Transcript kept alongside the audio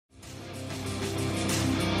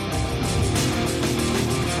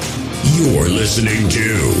You're listening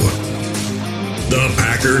to the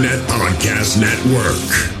Packernet Podcast Network.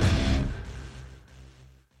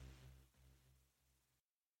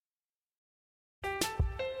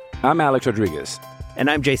 I'm Alex Rodriguez.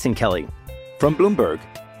 And I'm Jason Kelly. From Bloomberg,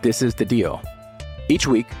 this is The Deal. Each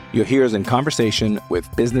week, you'll hear us in conversation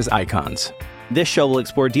with business icons. This show will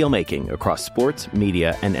explore deal-making across sports,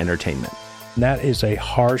 media, and entertainment. That is a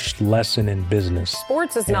harsh lesson in business.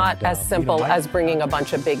 Sports is not as simple as bringing a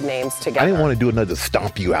bunch of big names together. I didn't want to do another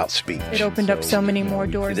stomp you out speech. It opened up so many more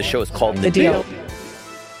doors. The show is called The Deal.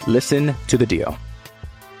 Listen to The Deal.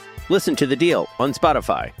 Listen to The Deal on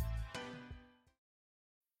Spotify.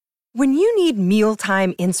 When you need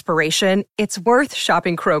mealtime inspiration, it's worth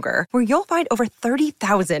shopping Kroger, where you'll find over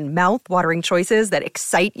 30,000 mouth-watering choices that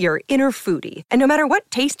excite your inner foodie. And no matter what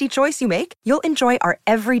tasty choice you make, you'll enjoy our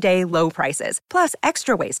everyday low prices, plus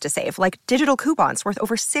extra ways to save, like digital coupons worth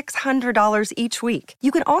over $600 each week.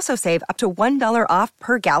 You can also save up to $1 off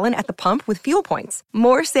per gallon at the pump with fuel points.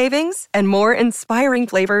 More savings and more inspiring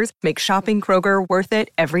flavors make shopping Kroger worth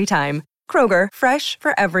it every time. Kroger, fresh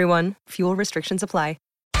for everyone. Fuel restrictions apply.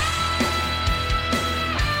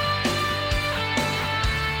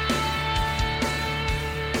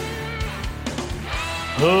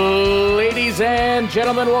 Ladies and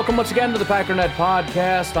gentlemen, welcome once again to the Packernet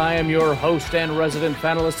Podcast. I am your host and resident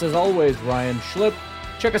panelist, as always, Ryan Schlip.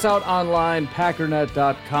 Check us out online,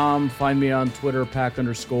 packernet.com. Find me on Twitter,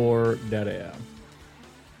 pack_data.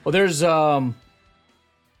 Well, there's, I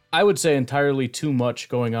would say, entirely too much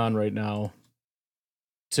going on right now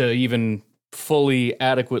to even fully,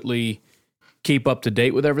 adequately keep up to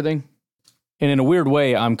date with everything. And in a weird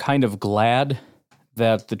way, I'm kind of glad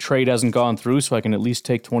that the trade hasn't gone through, so I can at least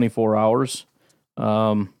take 24 hours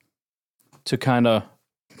to kind of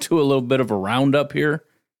do a little bit of a roundup here.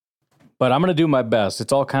 But I'm going to do my best.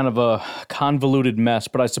 It's all kind of a convoluted mess,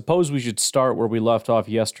 but I suppose we should start where we left off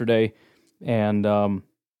yesterday and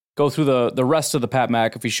go through the rest of the Pat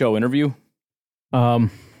McAfee show interview. I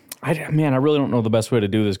really don't know the best way to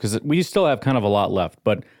do this because we still have kind of a lot left,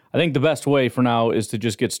 but I think the best way for now is to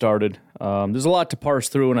just get started. There's a lot to parse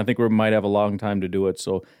through, and I think we might have a long time to do it.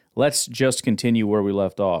 So let's just continue where we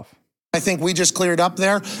left off. I think we just cleared up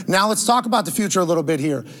there. Now let's talk about the future a little bit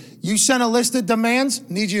here. You sent a list of demands.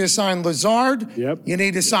 Need you to sign Lazard. Yep. You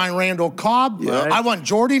need to sign Randall Cobb. Yep. I want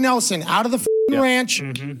Jordy Nelson out of the ranch.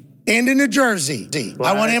 Mm-hmm. Into New Jersey. Right.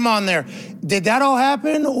 I want him on there. Did that all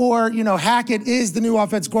happen? Or, Hackett is the new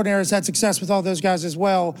offense coordinator, has had success with all those guys as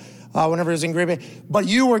well whenever he was in Green Bay. But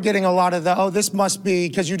you were getting a lot of this must be,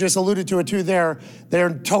 because you just alluded to it too there, they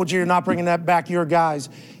told you you're not bringing that back, your guys.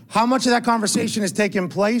 How much of that conversation has taken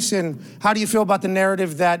place, and how do you feel about the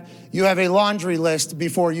narrative that you have a laundry list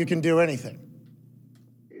before you can do anything?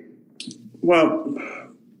 Well,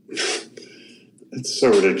 it's so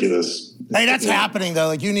ridiculous. Hey, that's happening though.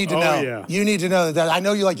 Like, you need to know. Yeah. You need to know that. I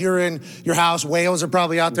know you're in your house. Whales are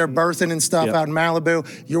probably out there birthing and stuff out in Malibu.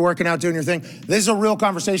 You're working out, doing your thing. This is a real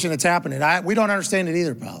conversation that's happening. We don't understand it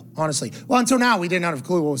either, pal. Honestly. Well, until now, we didn't have a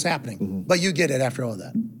clue what was happening. Mm-hmm. But you get it after all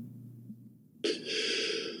that.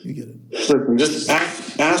 You get it. Listen, just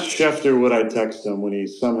ask Schefter what I text him when he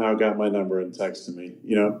somehow got my number and texted me.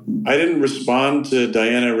 I didn't respond to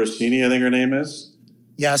Diana Rossini, I think her name is.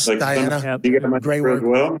 Yes, Diana. You got my great number work. as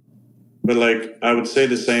well. But, I would say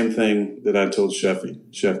the same thing that I told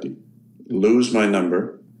Shefty. Lose my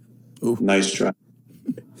number. Ooh. Nice try.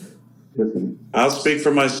 Listen, I'll speak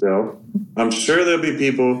for myself. I'm sure there'll be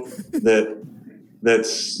people that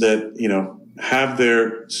have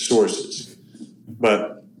their sources.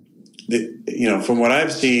 But, from what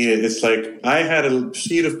I've seen, it's like I had a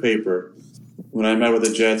sheet of paper when I met with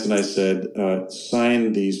the Jets and I said,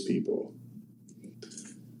 sign these people.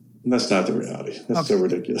 And that's not the reality. That's so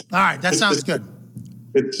ridiculous. All right, that sounds good.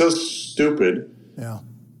 It's so stupid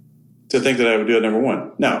to think that I would do it, number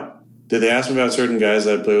one. Now, did they ask me about certain guys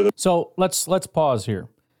that I play with? So let's pause here.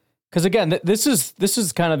 Because, again, this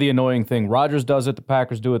is kind of the annoying thing. Rodgers does it. The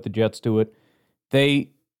Packers do it. The Jets do it.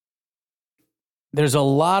 There's a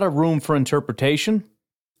lot of room for interpretation,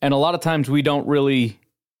 and a lot of times we don't really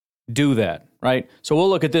do that. Right? So we'll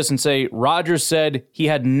look at this and say, Rodgers said he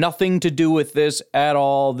had nothing to do with this at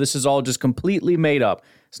all. This is all just completely made up.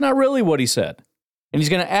 It's not really what he said. And he's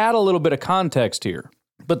going to add a little bit of context here.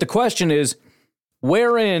 But the question is,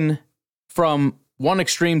 wherein from one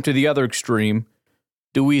extreme to the other extreme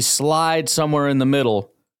do we slide somewhere in the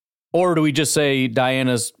middle? Or do we just say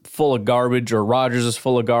Diana's full of garbage or Rodgers is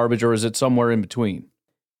full of garbage, or is it somewhere in between?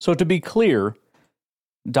 So to be clear,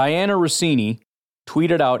 Diana Rossini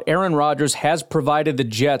tweeted out, Aaron Rodgers has provided the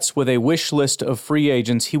Jets with a wish list of free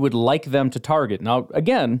agents he would like them to target. Now,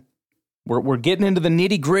 again, we're getting into the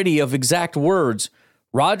nitty-gritty of exact words.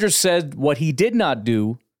 Rodgers said what he did not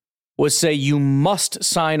do was say you must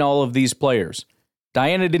sign all of these players.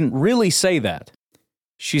 Diana didn't really say that.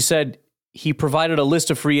 She said he provided a list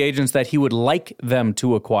of free agents that he would like them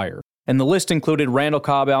to acquire. And the list included Randall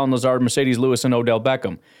Cobb, Allen Lazard, Mercedes Lewis, and Odell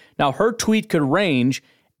Beckham. Now, her tweet could range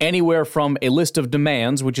anywhere from a list of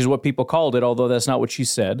demands, which is what people called it, although that's not what she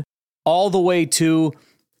said, all the way to,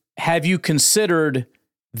 have you considered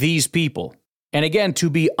these people? And again, to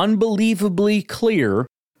be unbelievably clear,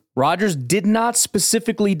 Rodgers did not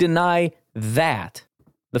specifically deny that.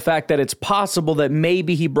 The fact that it's possible that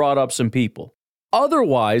maybe he brought up some people.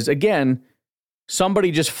 Otherwise, again, somebody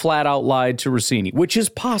just flat out lied to Rossini, which is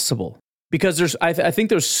possible. Because I think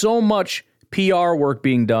there's so much PR work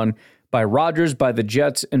being done by Rodgers, by the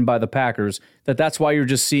Jets, and by the Packers, that's why you're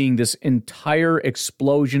just seeing this entire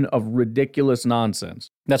explosion of ridiculous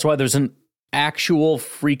nonsense. That's why there's an actual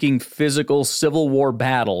freaking physical Civil War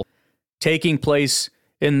battle taking place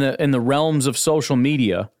in the realms of social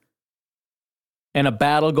media, and a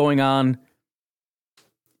battle going on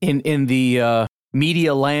in the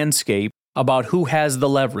media landscape about who has the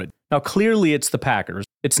leverage. Now, clearly it's the Packers.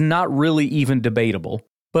 It's not really even debatable.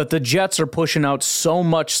 But the Jets are pushing out so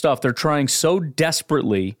much stuff. They're trying so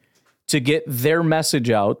desperately to get their message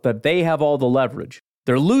out that they have all the leverage.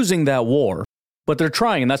 They're losing that war, but they're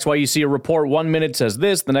trying. And that's why you see a report 1 minute says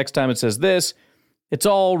this, the next time it says this. It's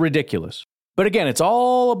all ridiculous. But again, it's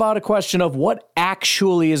all about a question of what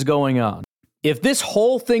actually is going on. If this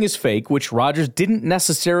whole thing is fake, which Rodgers didn't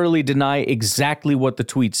necessarily deny exactly what the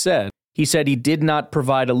tweet said, he said he did not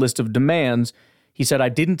provide a list of demands. He said, I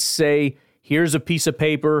didn't say, here's a piece of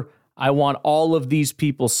paper, I want all of these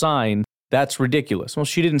people signed. That's ridiculous. Well,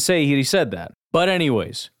 she didn't say he said that. But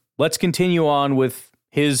anyways, let's continue on with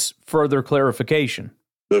his further clarification.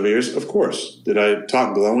 Over years, of course. Did I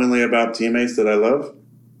talk glowingly about teammates that I love?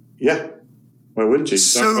 Yeah. Why wouldn't you?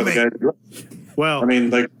 Sue me. Well, I mean,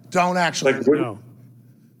 like, don't actually. Like, no.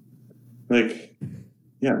 Like,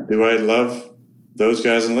 yeah. Do I love those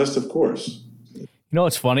guys on the list? Of course. You know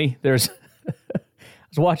what's funny? I was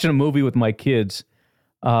watching a movie with my kids.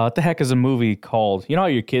 What the heck is a movie called? You know how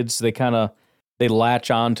your kids, they latch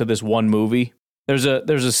on to this one movie? There's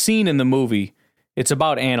a scene in the movie. It's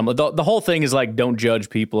about animals. The whole thing is like, don't judge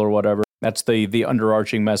people or whatever. That's the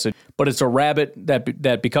underarching message. But it's a rabbit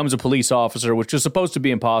that becomes a police officer, which is supposed to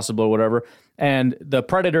be impossible or whatever. And the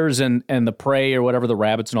predators and the prey or whatever, the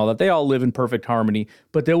rabbits and all that, they all live in perfect harmony.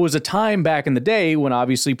 But there was a time back in the day when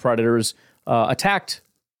obviously predators attacked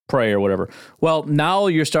prey or whatever. Well, now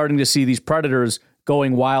you're starting to see these predators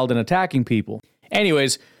going wild and attacking people.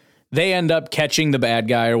 Anyways, they end up catching the bad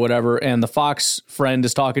guy or whatever, and the fox friend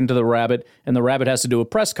is talking to the rabbit, and the rabbit has to do a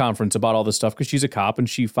press conference about all this stuff because she's a cop and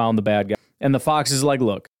she found the bad guy. And the fox is like,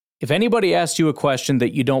 look, if anybody asks you a question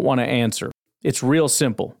that you don't want to answer, it's real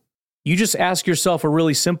simple. You just ask yourself a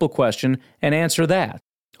really simple question and answer that.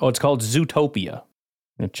 Oh, it's called Zootopia.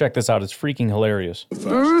 And check this out. It's freaking hilarious.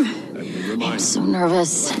 I'm so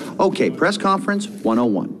nervous. Okay, press conference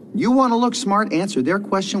 101. You want to look smart, answer their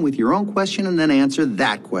question with your own question, and then answer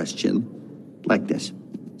that question. Like this.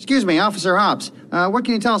 Excuse me, Officer Hobbs. What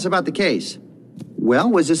can you tell us about the case?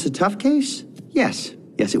 Well, was this a tough case? Yes.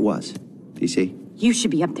 Yes, it was. DC? You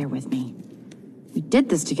should be up there with me. We did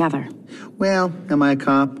this together. Well, am I a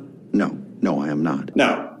cop? No. No, I am not.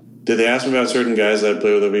 No. Did they ask me about certain guys that I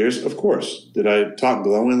played with over years? Of course. Did I talk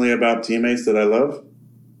glowingly about teammates that I love?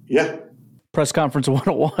 Yeah. Press conference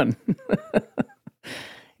 101.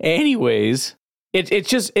 Anyways, it's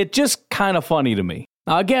just kind of funny to me.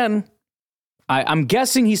 Now, again, I'm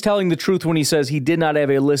guessing he's telling the truth when he says he did not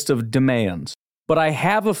have a list of demands. But I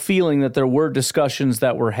have a feeling that there were discussions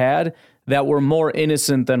that were had that were more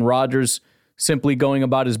innocent than Rodgers simply going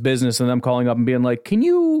about his business and them calling up and being like,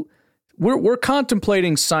 we're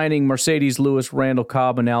contemplating signing Mercedes Lewis, Randall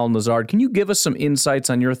Cobb, and Allen Lazard. Can you give us some insights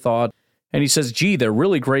on your thought? And he says, gee, they're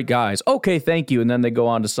really great guys. Okay, thank you. And then they go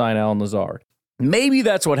on to sign Allen Lazard. Maybe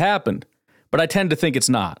that's what happened, but I tend to think it's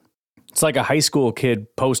not. It's like a high school kid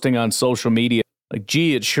posting on social media, like,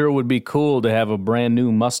 gee, it sure would be cool to have a brand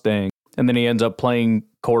new Mustang. And then he ends up playing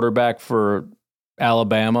quarterback for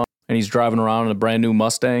Alabama, and he's driving around in a brand new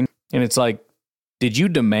Mustang. And it's like, did you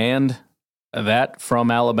demand that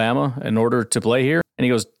from Alabama in order to play here? And he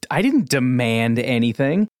goes, I didn't demand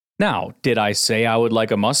anything. Now, did I say I would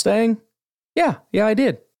like a Mustang? Yeah, I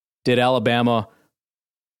did. Did Alabama,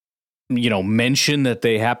 mention that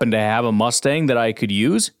they happen to have a Mustang that I could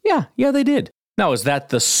use? Yeah, they did. Now, is that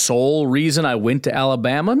the sole reason I went to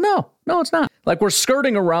Alabama? No, it's not. Like, we're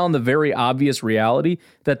skirting around the very obvious reality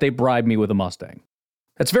that they bribed me with a Mustang.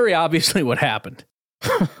 That's very obviously what happened.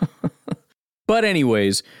 But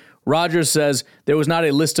anyways, Rodgers says there was not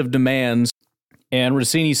a list of demands, and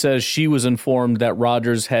Rossini says she was informed that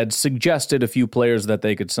Rodgers had suggested a few players that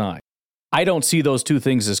they could sign. I don't see those two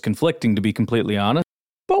things as conflicting, to be completely honest,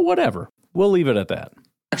 but whatever. We'll leave it at that.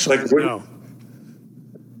 Do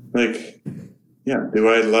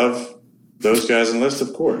I love those guys on the list?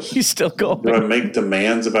 Of course. He's still going. Do I make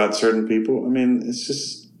demands about certain people? I mean, it's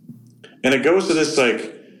just, and it goes to this,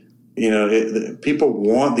 people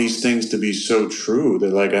want these things to be so true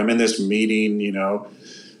that, I'm in this meeting,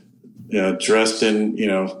 dressed in,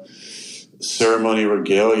 ceremony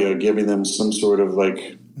regalia, giving them some sort of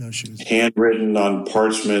handwritten on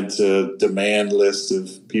parchment demand list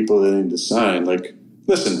of people they need to sign.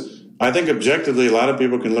 Listen, I think objectively, a lot of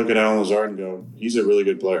people can look at Allen Lazard and go, he's a really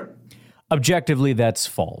good player. Objectively, that's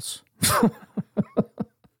false.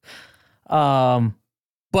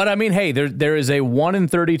 But I mean, hey, there is a 1 in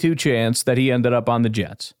 32 chance that he ended up on the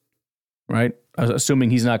Jets, right? Assuming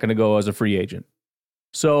he's not going to go as a free agent.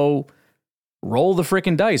 So roll the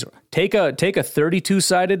freaking dice. Take a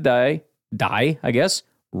 32-sided die, I guess.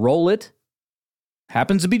 Roll it.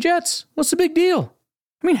 Happens to be Jets. What's the big deal?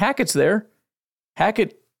 I mean, Hackett's there.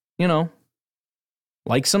 Hackett,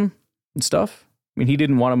 likes him and stuff. I mean, he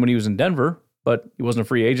didn't want him when he was in Denver, but he wasn't a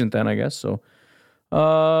free agent then, I guess. So,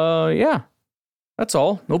 yeah. That's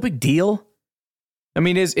all. No big deal. I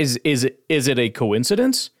mean, is it a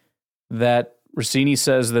coincidence that Rossini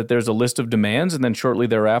says that there's a list of demands and then shortly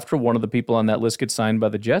thereafter one of the people on that list gets signed by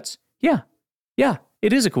the Jets? Yeah,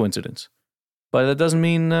 it is a coincidence, but that doesn't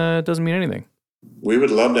mean anything. We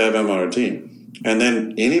would love to have him on our team, and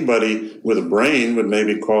then anybody with a brain would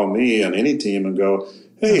maybe call me on any team and go,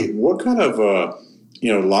 "Hey, what kind of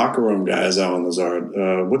locker room guy is Allen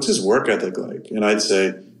Lazard? What's his work ethic like?" And I'd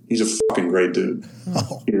say, he's a fucking great dude.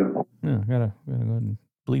 Oh. Yeah, gotta go ahead and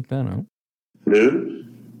bleep that out. Dude,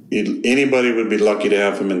 anybody would be lucky to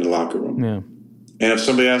have him in the locker room. Yeah. And if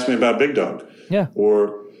somebody asked me about Big Dog,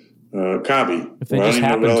 or Cobby, if they just I don't know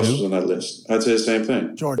happen what else to was on that list, I'd say the same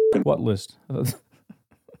thing. Jordan. What list?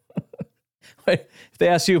 Wait, if they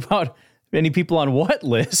ask you about any people on what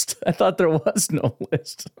list, I thought there was no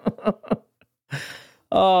list.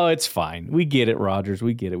 Oh, it's fine. We get it, Rodgers.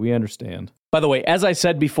 We get it. We understand. By the way, as I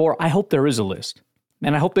said before, I hope there is a list.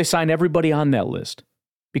 And I hope they sign everybody on that list.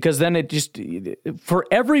 Because then it just, for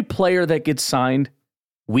every player that gets signed,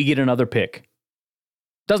 we get another pick.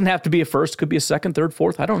 Doesn't have to be a first, could be a second, third,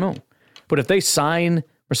 fourth, I don't know. But if they sign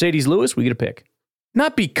Mercedes Lewis, we get a pick.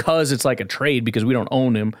 Not because it's like a trade because we don't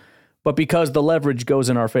own him, but because the leverage goes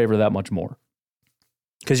in our favor that much more.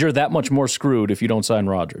 Because you're that much more screwed if you don't sign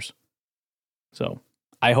Rodgers. So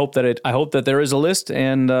I hope that there is a list,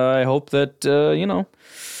 and I hope that,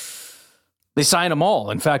 they sign them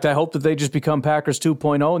all. In fact, I hope that they just become Packers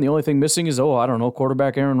 2.0, and the only thing missing is,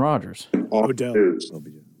 quarterback Aaron Rodgers. Odell.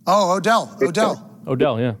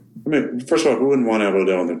 Odell, yeah. I mean, first of all, who wouldn't want to have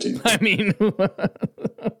Odell on their team? I mean,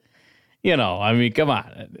 come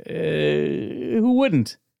on. Who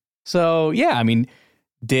wouldn't? So, yeah, I mean,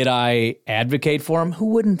 did I advocate for him? Who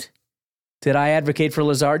wouldn't? Did I advocate for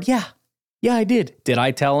Lazard? Yeah. Yeah, I did. Did I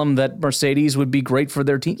tell him that Mercedes would be great for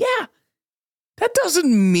their team? Yeah. That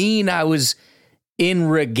doesn't mean I was in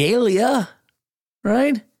regalia,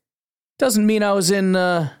 right? Doesn't mean I was in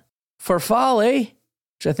farfalle,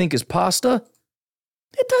 which I think is pasta.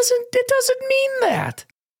 It doesn't mean that.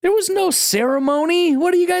 There was no ceremony.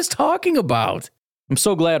 What are you guys talking about? I'm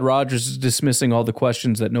so glad Rodgers is dismissing all the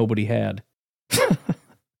questions that nobody had.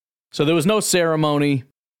 So there was no ceremony.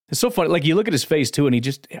 It's so funny. Like, you look at his face, too, and he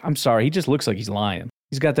just looks like he's lying.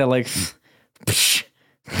 He's got that,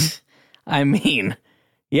 I mean,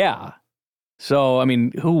 yeah. So, I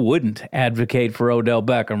mean, who wouldn't advocate for Odell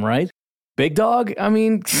Beckham, right? Big Dog? I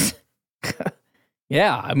mean,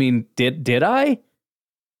 yeah. I mean, did I?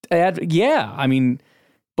 Yeah. I mean,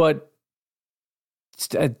 but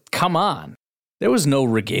come on. There was no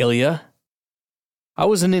regalia. I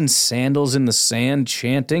wasn't in sandals in the sand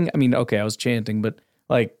chanting. I mean, okay, I was chanting, but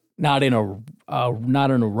not in a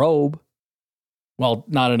robe. Well,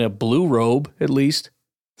 not in a blue robe, at least.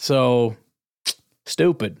 So,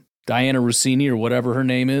 stupid. Diana Rossini or whatever her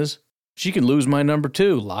name is. She can lose my number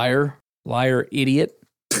too. Liar, idiot.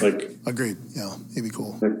 Agreed. Yeah, he'd be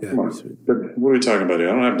cool. Come on. What are we talking about here?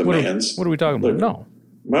 I don't have demands. What are we talking about? No.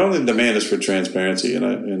 My only demand is for transparency,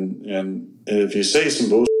 and if you say some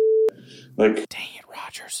bullshit, dang it,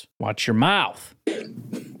 Rodgers, watch your mouth.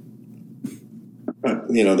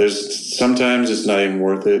 There's sometimes it's not even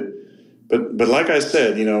worth it. But like I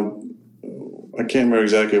said, I can't remember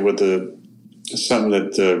exactly what something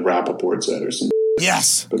that Rappaport said or something.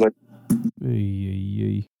 Yes. But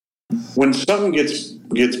when something gets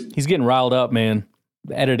he's getting riled up, man.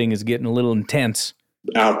 The editing is getting a little intense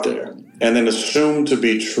out there, and then assumed to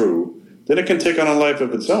be true, then it can take on a life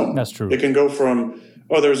of its own. That's true. It can go from,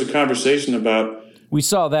 there was a conversation about. We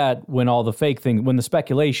saw that when all the fake thing, when the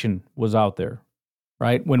speculation was out there,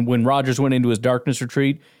 right? When Rodgers went into his darkness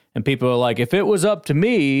retreat, and people are like, if it was up to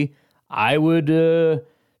me, I would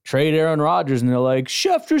trade Aaron Rodgers. And they're like,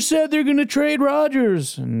 Schefter said they're going to trade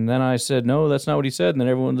Rodgers. And then I said, no, that's not what he said. And then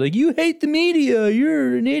everyone's like, you hate the media.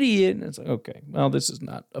 You're an idiot. And it's like, okay, well, this is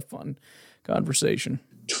not a fun conversation.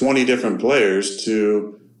 20 different players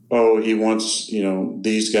to, he wants,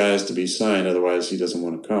 these guys to be signed. Otherwise, he doesn't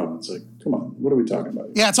want to come. It's like, come on, what are we talking about?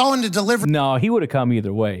 Yeah, it's all in the delivery. No, he would have come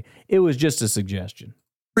either way. It was just a suggestion.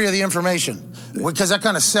 Of the information, because that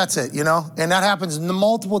kind of sets it, and that happens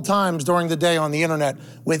multiple times during the day on the internet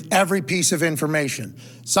with every piece of information.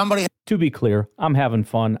 To be clear, I'm having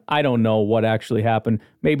fun. I don't know what actually happened.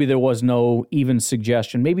 Maybe there was no even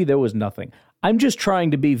suggestion. Maybe there was nothing. I'm just trying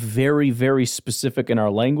to be very, very specific in our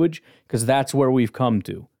language because that's where we've come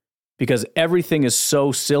to. Because everything is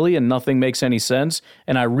so silly and nothing makes any sense.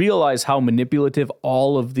 And I realize how manipulative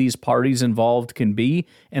all of these parties involved can be.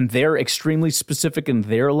 And they're extremely specific in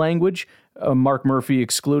their language. Mark Murphy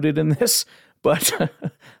excluded in this. But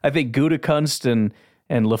I think Gutekunst and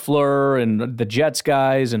LaFleur and the Jets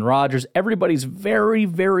guys and Rodgers, everybody's very,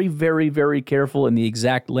 very, very, very careful in the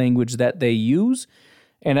exact language that they use.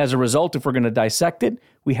 And as a result, if we're going to dissect it,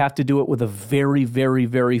 we have to do it with a very, very,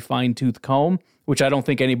 very fine-tooth comb, which I don't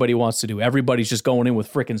think anybody wants to do. Everybody's just going in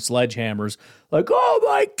with frickin' sledgehammers like, oh,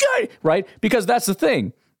 my God, right? Because that's the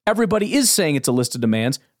thing. Everybody is saying it's a list of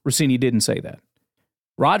demands. Rossini didn't say that.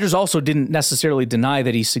 Rodgers also didn't necessarily deny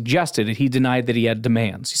that he suggested it. He denied that he had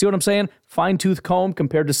demands. You see what I'm saying? Fine-tooth comb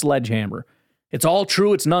compared to sledgehammer. It's all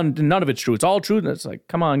true. It's none of it's true. It's all true. And it's like,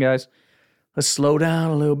 come on, guys. Let's slow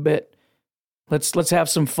down a little bit. Let's have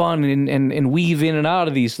some fun and weave in and out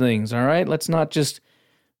of these things, all right? Let's not just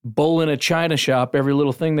bull in a china shop every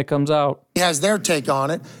little thing that comes out. He has their take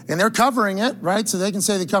on it, and they're covering it, right? So they can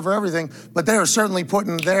say they cover everything, but they are certainly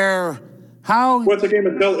putting their Well, it's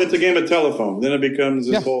a game of telephone. Then it becomes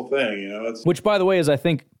this whole thing, Which, by the way, is I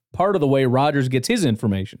think part of the way Rodgers gets his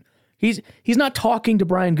information. He's not talking to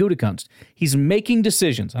Brian Gutekunst. He's making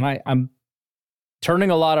decisions, and I'm turning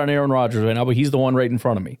a lot on Aaron Rodgers right now, but he's the one right in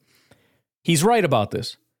front of me. He's right about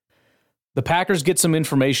this. The Packers get some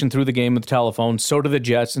information through the game with the telephone, so do the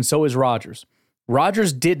Jets, and so is Rodgers.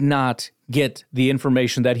 Rodgers did not get the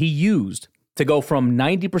information that he used to go from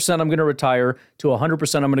 90% I'm going to retire to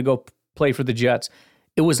 100% I'm going to go play for the Jets.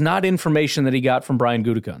 It was not information that he got from Brian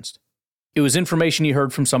Gutekunst. It was information he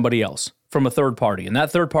heard from somebody else, from a third party. And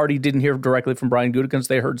that third party didn't hear directly from Brian Gutekunst.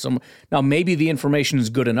 They heard some. Now, maybe the information is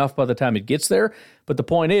good enough by the time it gets there, but the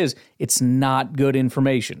point is, it's not good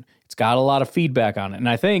information. It's got a lot of feedback on it. And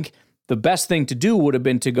I think the best thing to do would have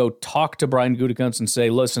been to go talk to Brian Gutekunst and say,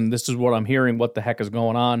 listen, this is what I'm hearing. What the heck is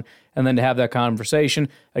going on? And then to have that conversation.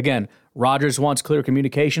 Again, Rodgers wants clear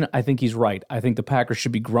communication. I think he's right. I think the Packers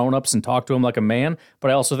should be grown-ups and talk to him like a man.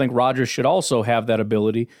 But I also think Rodgers should also have that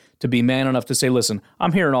ability to be man enough to say, listen,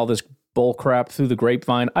 I'm hearing all this bull crap through the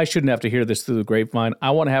grapevine. I shouldn't have to hear this through the grapevine.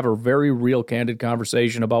 I want to have a very real, candid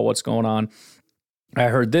conversation about what's going on. I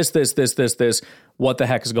heard this. What the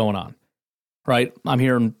heck is going on? Right? I'm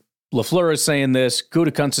hearing LaFleur is saying this,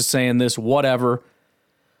 Gutekunst is saying this, whatever.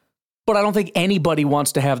 But I don't think anybody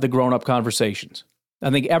wants to have the grown-up conversations. I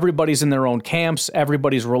think everybody's in their own camps.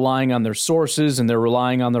 Everybody's relying on their sources, and they're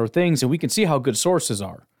relying on their things, and we can see how good sources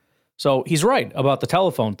are. So he's right about the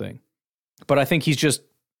telephone thing. But I think he's just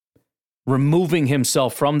removing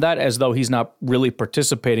himself from that as though he's not really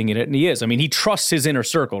participating in it, and he is. I mean, he trusts his inner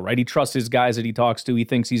circle, right? He trusts his guys that he talks to. He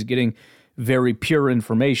thinks he's getting very pure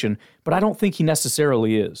information, but I don't think he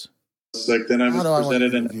necessarily is. It's like then I was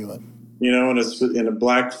presented in a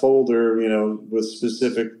black folder, with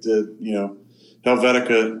specific,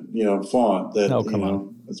 Helvetica, font. That come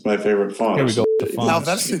on, it's my favorite font. Here we go.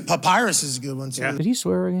 Helvetica, Papyrus is a good one too. Yeah. Did he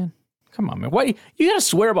swear again? Come on, man. Why you gotta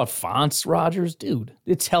swear about fonts, Rodgers, dude?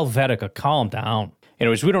 It's Helvetica. Calm down.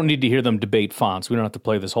 Anyways, we don't need to hear them debate fonts. We don't have to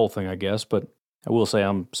play this whole thing, I guess. But I will say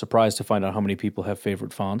I'm surprised to find out how many people have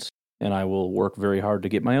favorite fonts, and I will work very hard to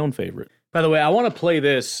get my own favorite. By the way, I want to play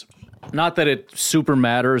this. Not that it super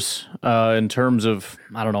matters in terms of,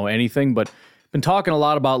 I don't know, anything, but I've been talking a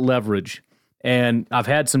lot about leverage. And I've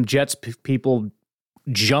had some Jets people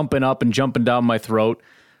jumping up and jumping down my throat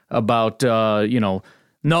about,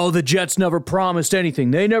 no, the Jets never promised anything.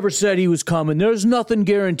 They never said he was coming. There's nothing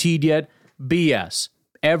guaranteed yet. BS.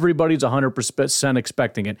 Everybody's 100%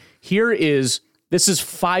 expecting it. This is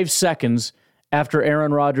 5 seconds after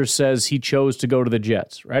Aaron Rodgers says he chose to go to the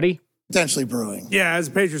Jets. Ready? potentially brewing. Yeah, as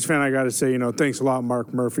a Patriots fan, I got to say, thanks a lot,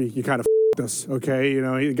 Mark Murphy. You kind of us, okay?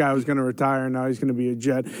 The guy was going to retire, now he's going to be a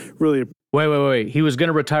Jet. Really. Wait. He was going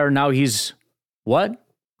to retire, now he's what?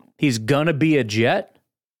 He's going to be a Jet?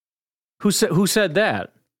 Who said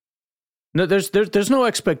that? No, there's no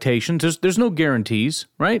expectations. There's no guarantees,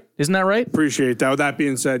 right? Isn't that right? Appreciate that. With that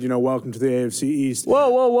being said, welcome to the AFC East.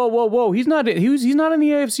 Whoa. He's not in the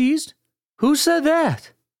AFC East? Who said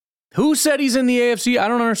that? Who said he's in the AFC? I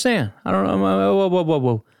don't understand. I don't know.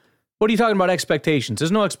 Whoa. What are you talking about expectations?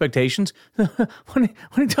 There's no expectations. What are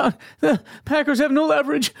you talking? The Packers have no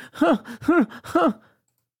leverage.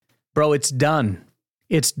 Bro, it's done.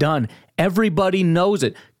 It's done. Everybody knows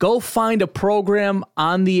it. Go find a program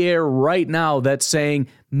on the air right now that's saying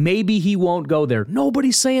maybe he won't go there.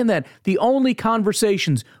 Nobody's saying that. The only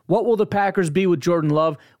conversations, what will the Packers be with Jordan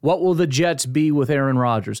Love? What will the Jets be with Aaron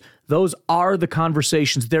Rodgers? Those are the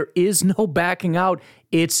conversations. There is no backing out.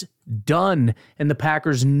 It's done, and the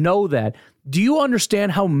Packers know that. Do you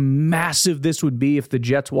understand how massive this would be if the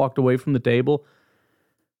Jets walked away from the table?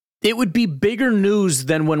 It would be bigger news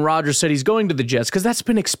than when Rodgers said he's going to the Jets, because that's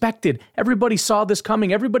been expected. Everybody saw this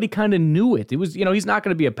coming. Everybody kind of knew it. It was, he's not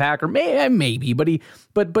going to be a Packer. Maybe,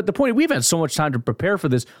 but the point, we've had so much time to prepare for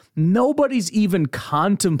this. Nobody's even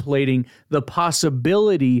contemplating the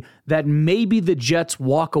possibility that maybe the Jets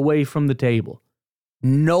walk away from the table.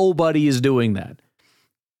 Nobody is doing that.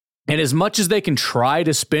 And as much as they can try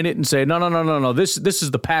to spin it and say, no, this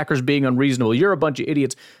is the Packers being unreasonable. You're a bunch of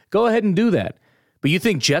idiots. Go ahead and do that. But you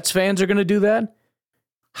think Jets fans are going to do that?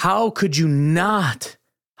 How could you not?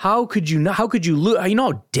 How could you lose? You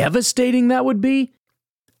know how devastating that would be?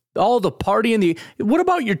 All the party and what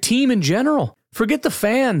about your team in general? Forget the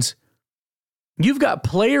fans. You've got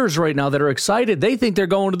players right now that are excited. They think they're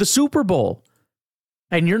going to the Super Bowl.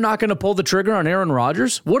 And you're not going to pull the trigger on Aaron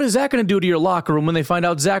Rodgers? What is that going to do to your locker room when they find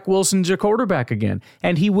out Zach Wilson's your quarterback again?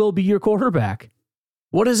 And he will be your quarterback.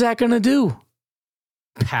 What is that going to do?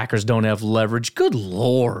 Packers don't have leverage. Good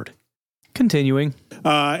Lord. Continuing.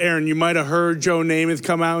 Aaron, you might have heard Joe Namath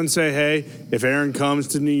come out and say, hey, if Aaron comes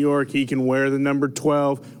to New York, he can wear the number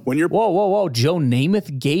 12. When you're Whoa. Joe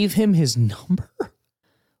Namath gave him his number?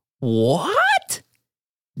 What?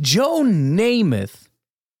 Joe Namath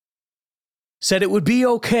said it would be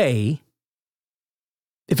okay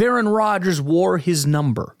if Aaron Rodgers wore his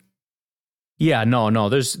number. Yeah, no.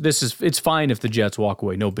 It's fine if the Jets walk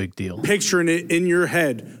away. No big deal. Picturing it in your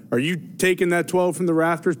head. Are you taking that 12 from the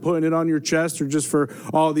rafters, putting it on your chest, or just for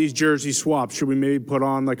all these jersey swaps? Should we maybe put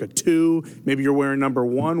on like a 2? Maybe you're wearing number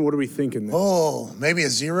 1. What are we thinking there? Oh, maybe a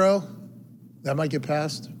 0? That might get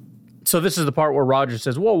passed. So this is the part where Rodgers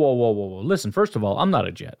says, whoa. Listen, first of all, I'm not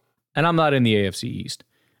a Jet, and I'm not in the AFC East.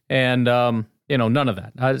 And, none of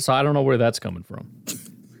that. So I don't know where that's coming from.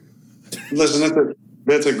 Listen,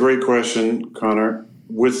 that's a great question, Connor.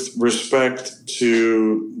 With respect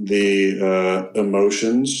to the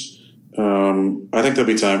emotions, I think there'll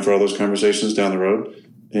be time for all those conversations down the road.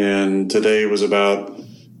 And today was about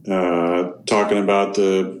talking about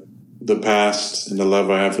the past and the love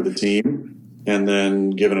I have for the team, and then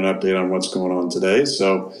giving an update on what's going on today.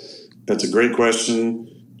 So that's a great question.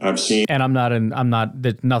 I've seen, and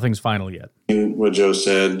nothing's final yet. What Joe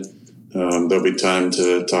said. There'll be time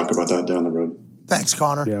to talk about that down the road. Thanks,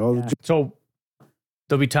 Connor. Yeah. So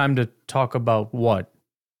there'll be time to talk about what?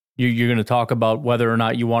 You're going to talk about whether or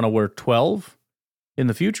not you want to wear 12 in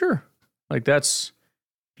the future? Like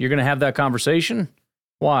you're going to have that conversation?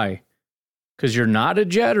 Why? Because you're not a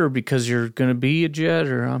Jet, or because you're going to be a Jet,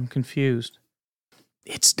 or I'm confused.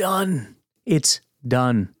 It's done. It's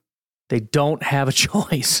done. They don't have a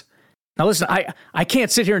choice. Now, listen, I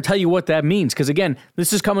can't sit here and tell you what that means, because, again,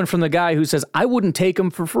 this is coming from the guy who says, I wouldn't take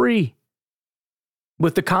him for free.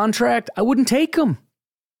 With the contract, I wouldn't take him.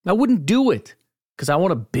 I wouldn't do it, because I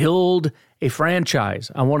want to build a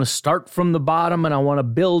franchise. I want to start from the bottom, and I want to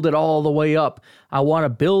build it all the way up. I want to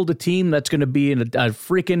build a team that's going to be in a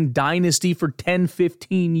freaking dynasty for 10,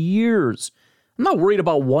 15 years. I'm not worried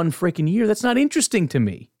about one freaking year. That's not interesting to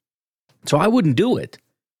me. So I wouldn't do it.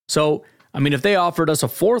 So, I mean, if they offered us a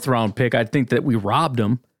 4th-round pick, I'd think that we robbed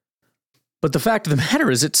them. But the fact of the matter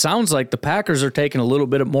is, it sounds like the Packers are taking a little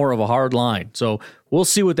bit more of a hard line. So we'll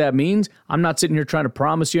see what that means. I'm not sitting here trying to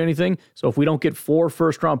promise you anything. So if we don't get 4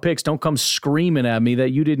 first-round picks, don't come screaming at me that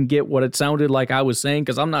you didn't get what it sounded like I was saying,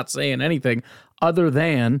 because I'm not saying anything other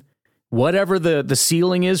than whatever the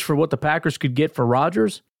ceiling is for what the Packers could get for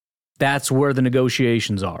Rodgers, that's where the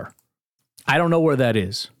negotiations are. I don't know where that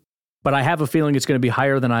is, but I have a feeling it's going to be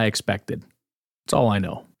higher than I expected. That's all I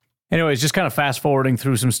know. Anyways, just kind of fast forwarding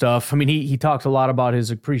through some stuff. I mean, he talked a lot about his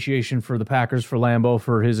appreciation for the Packers, for Lambeau,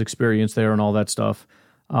 for his experience there and all that stuff.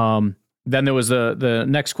 Then there was the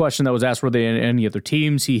next question that was asked, were they in any other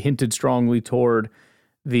teams? He hinted strongly toward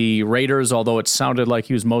the Raiders, although it sounded like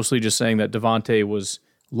he was mostly just saying that Devontae was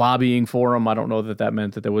lobbying for him. I don't know that that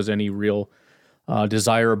meant that there was any real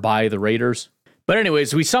desire by the Raiders. But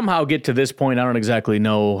anyways, we somehow get to this point. I don't exactly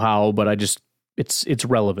know how, but it's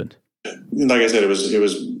relevant. Like I said, it was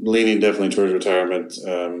leaning definitely towards retirement.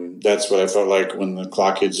 That's what I felt like when the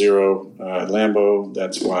clock hit 0 at Lambeau.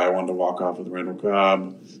 That's why I wanted to walk off with Randall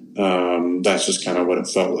Cobb. That's just kind of what it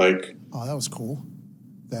felt like. Oh, that was cool.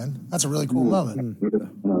 Then that's a really cool moment.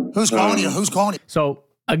 Who's calling you? Who's calling you? So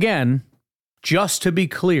again, just to be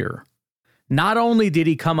clear, not only did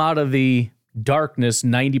he come out of the darkness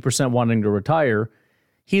 90% wanting to retire,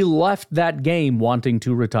 he left that game wanting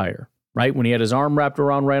to retire, right? When he had his arm wrapped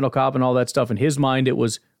around Randall Cobb and all that stuff, in his mind, it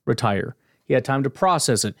was retire. He had time to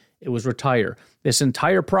process it. It was retire. This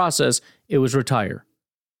entire process, it was retire.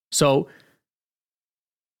 So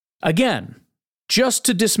again, just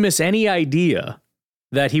to dismiss any idea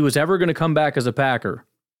that he was ever going to come back as a Packer,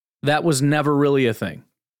 that was never really a thing.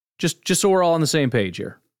 Just so we're all on the same page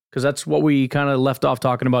here, because that's what we kind of left off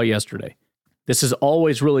talking about yesterday. This has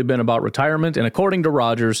always really been about retirement, and according to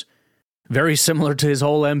Rodgers, very similar to his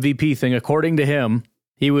whole MVP thing, according to him,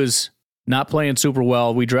 he was not playing super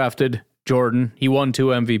well. We drafted Jordan. He won 2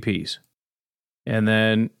 MVPs. And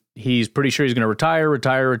then he's pretty sure he's going to retire.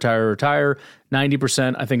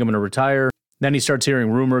 90%, I think I'm going to retire. Then he starts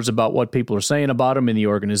hearing rumors about what people are saying about him in the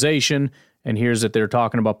organization, and hears that they're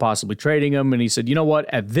talking about possibly trading him. And he said, you know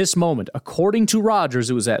what? At this moment, according to Rodgers,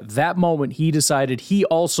 it was at that moment he decided he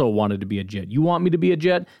also wanted to be a Jet. You want me to be a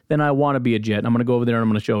Jet? Then I want to be a Jet. And I'm going to go over there and I'm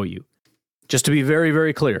going to show you. Just to be very,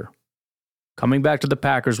 very clear, coming back to the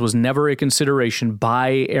Packers was never a consideration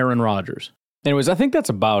by Aaron Rodgers. Anyways, I think that's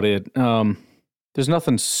about it. There's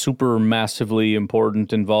nothing super massively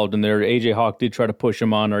important involved in there. A.J. Hawk did try to push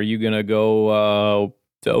him on, are you going to go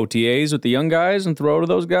to OTAs with the young guys and throw to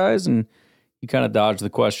those guys? And he kind of dodged the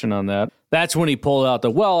question on that. That's when he pulled out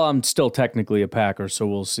I'm still technically a Packer, so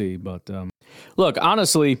we'll see. But look,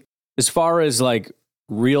 honestly, as far as like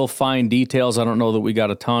real fine details, I don't know that we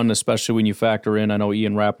got a ton, especially when you factor in, I know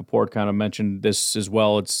Ian Rappaport kind of mentioned this as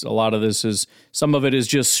well. It's a lot of this is, some of it is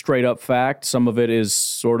just straight up fact. Some of it is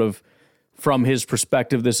sort of from his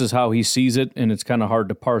perspective, this is how he sees it, and it's kind of hard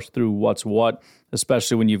to parse through what's what,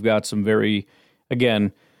 especially when you've got some very,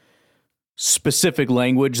 again, specific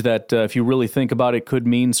language that if you really think about it could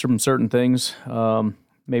mean some certain things.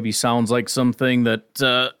 Maybe sounds like something that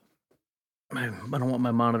I don't want my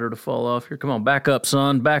monitor to fall off here. Come on, back up,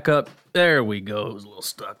 son. Back up. There we go. It was a little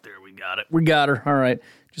stuck there. We got it. We got her. All right.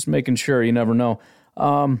 Just making sure. You never know.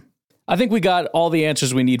 I think we got all the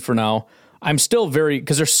answers we need for now. I'm still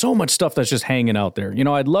because there's so much stuff that's just hanging out there. You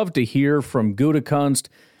know, I'd love to hear from Gutekunst,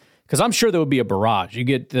 because I'm sure there would be a barrage. You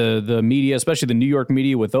get the media, especially the New York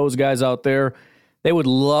media with those guys out there. They would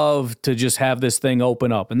love to just have this thing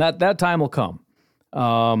open up, and that time will come.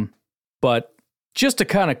 But just to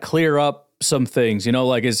kind of clear up some things, you know,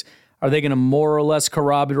 like are they going to more or less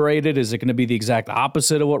corroborate it? Is it going to be the exact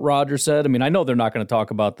opposite of what Rodgers said? I mean, I know they're not going to talk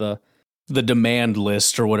about the demand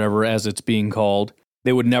list or whatever as it's being called.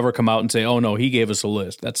 They would never come out and say, oh, no, he gave us a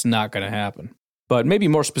list. That's not going to happen. But maybe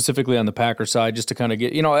more specifically on the Packer side, just to kind of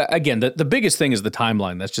get, you know, again, the biggest thing is the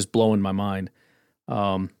timeline. That's just blowing my mind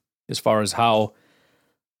as far as how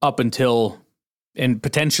up until and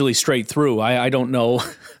potentially straight through. I don't know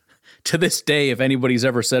to this day if anybody's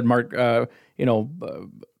ever said Brian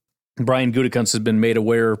Gutekunst has been made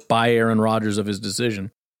aware by Aaron Rodgers of his decision.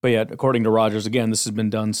 But yet, according to Rodgers, again, this has been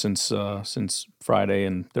done since Friday,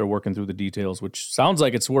 and they're working through the details, which sounds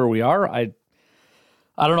like it's where we are. I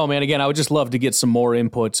don't know, man. Again, I would just love to get some more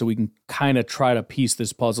input so we can kind of try to piece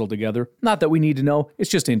this puzzle together. Not that we need to know. It's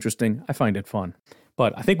just interesting. I find it fun.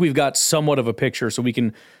 But I think we've got somewhat of a picture, so we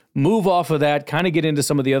can move off of that, kind of get into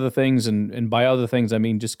some of the other things, and by other things, I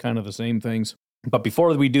mean just kind of the same things. But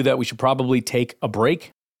before we do that, we should probably take a break.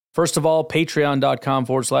 First of all,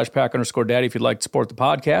 patreon.com/pack_daddy. If you'd like to support the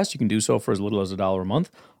podcast, you can do so for as little as $1 a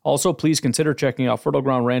month. Also, please consider checking out Fertile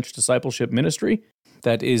Ground Ranch Discipleship Ministry.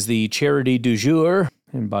 That is the charity du jour.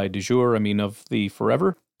 And by du jour, I mean of the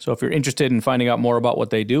forever. So if you're interested in finding out more about what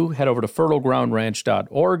they do, head over to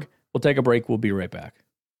fertilegroundranch.org. We'll take a break. We'll be right back.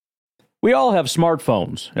 We all have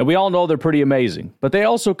smartphones, and we all know they're pretty amazing, but they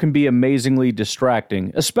also can be amazingly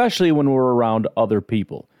distracting, especially when we're around other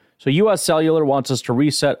people. So US Cellular wants us to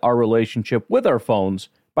reset our relationship with our phones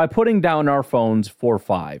by putting down our phones for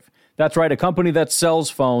 $5. That's right, a company that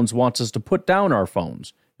sells phones wants us to put down our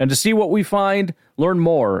phones. And to see what we find, learn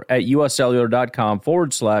more at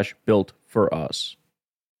uscellular.com/built for us.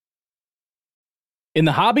 In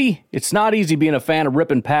the hobby, it's not easy being a fan of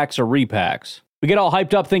ripping packs or repacks. We get all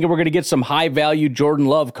hyped up thinking we're going to get some high-value Jordan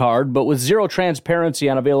Love card, but with zero transparency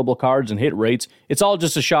on available cards and hit rates, it's all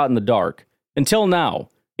just a shot in the dark. Until now,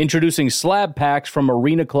 introducing slab packs from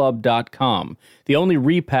arenaclub.com, the only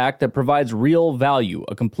repack that provides real value,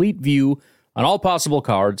 a complete view on all possible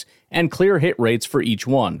cards, and clear hit rates for each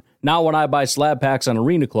one. Now when I buy slab packs on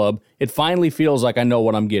Arena Club, it finally feels like I know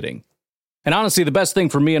what I'm getting. And honestly, the best thing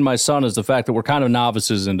for me and my son is the fact that we're kind of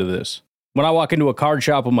novices into this. When I walk into a card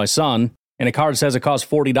shop with my son, and a card says it costs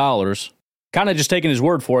 $40, kind of just taking his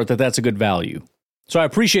word for it that that's a good value. So I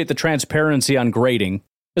appreciate the transparency on grading,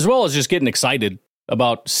 as well as just getting excited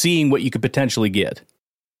about seeing what you could potentially get.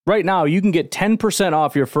 Right now, you can get 10%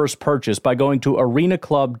 off your first purchase by going to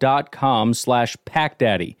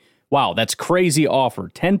arenaclub.com/packdaddy. Wow, that's crazy offer.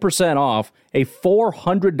 10% off a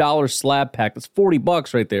 $400 slab pack. That's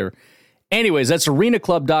 $40 right there. Anyways, that's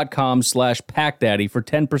arenaclub.com/packdaddy for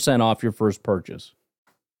 10% off your first purchase.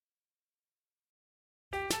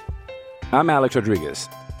 I'm Alex Rodriguez.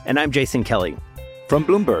 And I'm Jason Kelly. From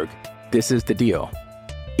Bloomberg, this is The Deal.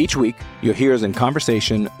 Each week, you'll hear us in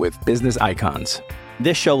conversation with business icons.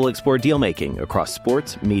 This show will explore deal-making across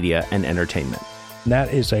sports, media, and entertainment.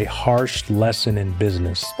 That is a harsh lesson in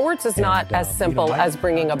business. Sports is not as simple as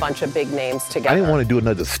bringing a bunch of big names together. I didn't want to do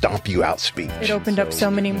another stomp you out speech. It opened up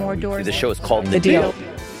so many more doors. The show is called The Deal.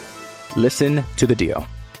 Listen to The Deal.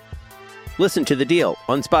 Listen to The Deal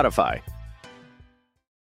on Spotify.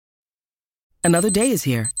 Another day is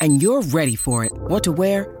here, and you're ready for it. What to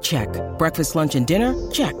wear? Check. Breakfast, lunch, and dinner?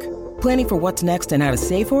 Check. Planning for what's next and how to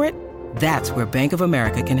save for it? That's where Bank of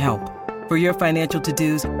America can help. For your financial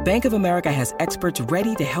to-dos, Bank of America has experts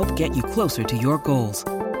ready to help get you closer to your goals.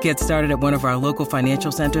 Get started at one of our local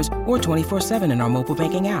financial centers or 24/7 in our mobile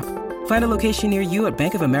banking app. Find a location near you at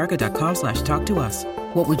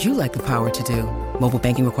bankofamerica.com/talktous. What would you like the power to do? Mobile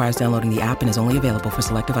banking requires downloading the app and is only available for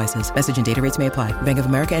select devices. Message and data rates may apply. Bank of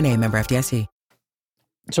America NA, member FDIC.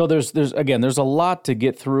 So there's a lot to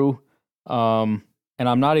get through, and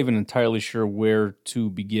I'm not even entirely sure where to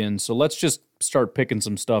begin. So let's just start picking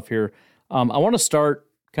some stuff here. I want to start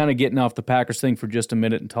kind of getting off the Packers thing for just a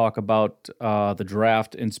minute and talk about the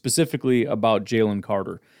draft, and specifically about Jalen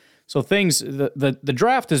Carter. So the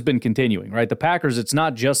draft has been continuing, right? The Packers, it's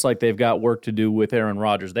not just like they've got work to do with Aaron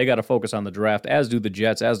Rodgers. They got to focus on the draft, as do the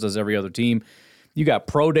Jets, as does every other team. You got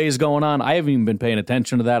pro days going on. I haven't even been paying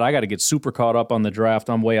attention to that. I got to get super caught up on the draft.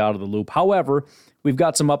 I'm way out of the loop. However, we've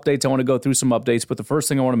got some updates. I want to go through some updates, but the first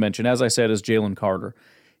thing I want to mention, as I said, is Jalen Carter.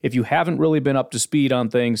 If you haven't really been up to speed on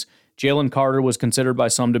things, Jalen Carter was considered by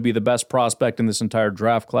some to be the best prospect in this entire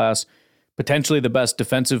draft class, potentially the best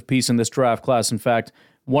defensive piece in this draft class. In fact,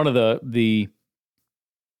 one of the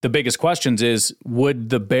biggest questions is, would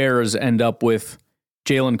the Bears end up with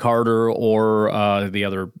Jalen Carter or the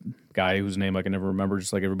other guy whose name I can never remember,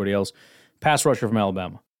 just like everybody else, pass rusher from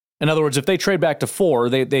Alabama? In other words, if they trade back to 4,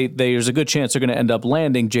 there's a good chance they're going to end up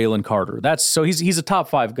landing Jalen Carter. So he's a top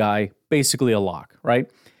 5 guy, basically a lock, right?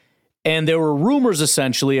 And there were rumors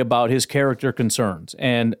essentially about his character concerns.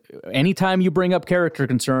 And anytime you bring up character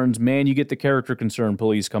concerns, man, you get the character concern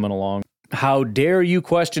police coming along. How dare you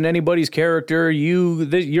question anybody's character?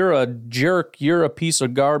 You're a jerk. You're a piece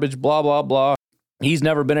of garbage, blah, blah, blah. He's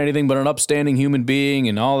never been anything but an upstanding human being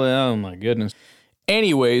and all that. Oh, my goodness.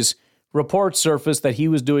 Anyways, reports surfaced that he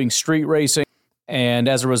was doing street racing. And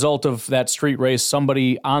as a result of that street race,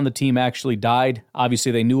 somebody on the team actually died.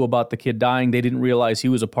 Obviously, they knew about the kid dying. They didn't realize he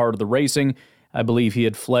was a part of the racing. I believe he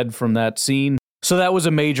had fled from that scene. So that was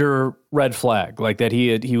a major red flag, like that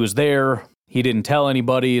he was there, he didn't tell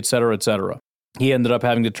anybody, et cetera, et cetera. He ended up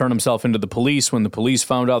having to turn himself into the police when the police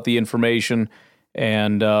found out the information.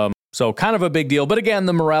 And so kind of a big deal. But again,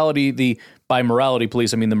 the morality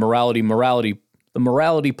police, I mean the morality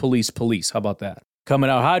police. How about that?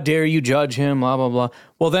 Coming out, how dare you judge him, blah, blah, blah.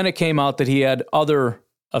 Well, then it came out that he had other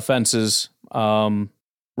offenses,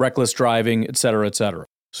 reckless driving, et cetera, et cetera.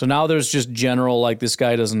 So now there's just general, like, this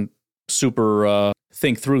guy doesn't super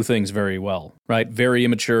think through things very well, right? Very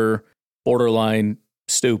immature, borderline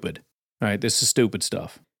stupid, right? This is stupid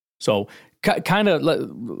stuff. So kind of,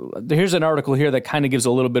 here's an article here that kind of gives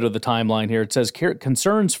a little bit of the timeline here. It says,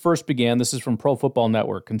 concerns first began, this is from Pro Football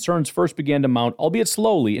Network, concerns first began to mount, albeit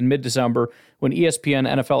slowly, in mid-December when ESPN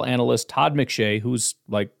NFL analyst Todd McShay, who's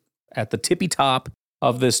like at the tippy top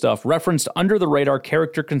of this stuff, referenced under-the-radar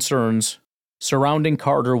character concerns surrounding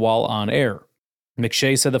Carter while on air.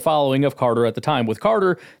 McShay said the following of Carter at the time. With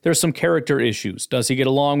Carter, there's some character issues. Does he get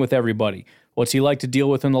along with everybody? What's he like to deal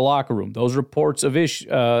with in the locker room? Those sorts of issues.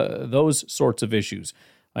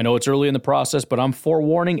 I know it's early in the process, but I'm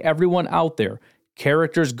forewarning everyone out there.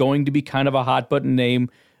 character's going to be kind of a hot button name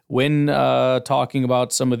when talking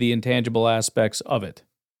about some of the intangible aspects of it.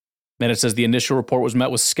 Then it says the initial report was met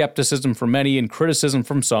with skepticism from many and criticism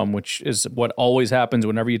from some, which is what always happens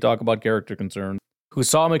whenever you talk about character concerns, who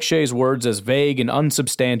saw McShay's words as vague and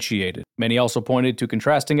unsubstantiated. Many also pointed to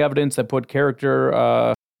contrasting evidence that put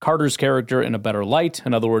Carter's character in a better light.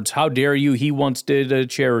 In other words, how dare you, he once did a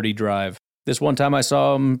charity drive. This one time I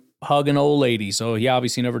saw him hug an old lady, so he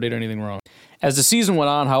obviously never did anything wrong. As the season went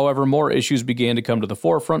on, however, more issues began to come to the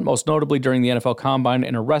forefront, most notably during the NFL Combine.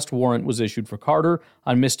 An arrest warrant was issued for Carter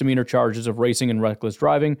on misdemeanor charges of racing and reckless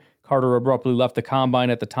driving. Carter abruptly left the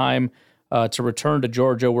Combine at the time to return to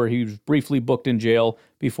Georgia, where he was briefly booked in jail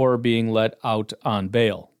before being let out on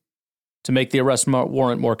bail. To make the arrest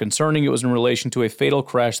warrant more concerning, it was in relation to a fatal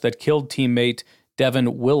crash that killed teammate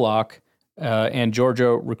Devin Willock and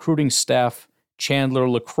Georgia recruiting staff Chandler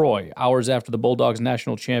LaCroix, hours after the Bulldogs'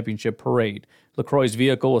 national championship parade. LaCroix's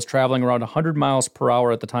vehicle was traveling around 100 miles per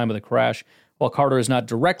hour at the time of the crash. While Carter is not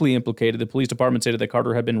directly implicated, the police department stated that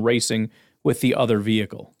Carter had been racing with the other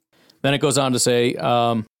vehicle. Then it goes on to say,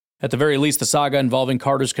 at the very least, the saga involving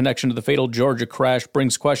Carter's connection to the fatal Georgia crash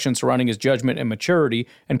brings questions surrounding his judgment and maturity,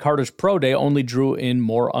 and Carter's pro day only drew in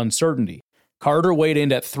more uncertainty. Carter weighed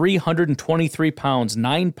in at 323 pounds,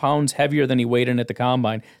 9 pounds heavier than he weighed in at the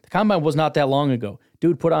Combine. The Combine was not that long ago.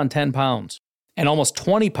 Dude put on 10 pounds and almost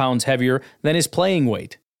 20 pounds heavier than his playing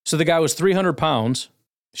weight. So the guy was 300 pounds,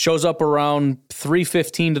 shows up around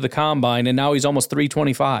 315 to the Combine, and now he's almost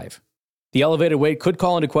 325. The elevated weight could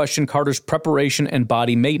call into question Carter's preparation and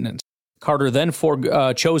body maintenance. Carter then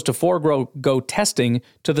chose to forego testing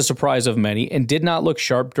to the surprise of many and did not look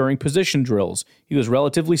sharp during position drills. He was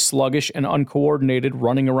relatively sluggish and uncoordinated,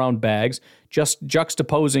 running around bags, just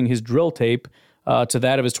juxtaposing his drill tape to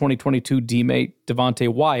that of his 2022 teammate Devontae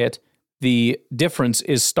Wyatt. The difference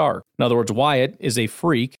is stark. In other words, Wyatt is a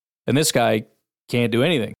freak, and this guy can't do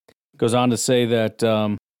anything. Goes on to say that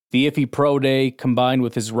the iffy pro day, combined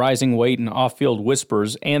with his rising weight and off-field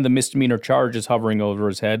whispers and the misdemeanor charges hovering over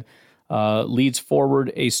his head, leads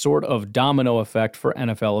forward a sort of domino effect for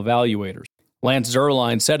NFL evaluators. Lance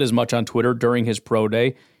Zierlein said as much on Twitter during his pro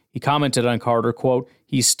day. He commented on Carter, quote,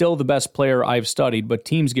 "He's still the best player I've studied, but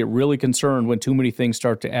teams get really concerned when too many things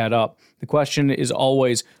start to add up. The question is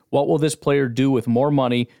always, what will this player do with more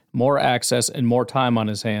money, more access, and more time on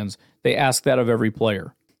his hands? They ask that of every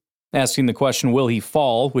player." Asking the question, will he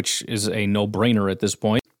fall, which is a no-brainer at this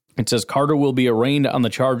point. It says Carter will be arraigned on the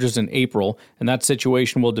charges in April, and that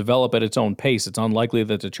situation will develop at its own pace. It's unlikely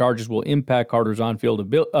that the charges will impact Carter's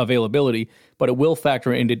on-field availability, but it will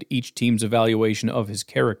factor into each team's evaluation of his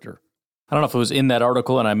character. I don't know if it was in that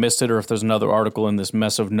article and I missed it, or if there's another article in this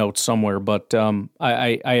mess of notes somewhere, but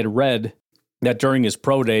I had read that during his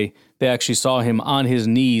pro day, they actually saw him on his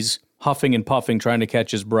knees, huffing and puffing, trying to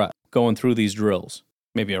catch his breath, going through these drills.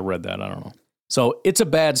 Maybe I read that, I don't know. So it's a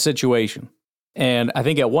bad situation. And I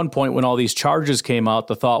think at one point when all these charges came out,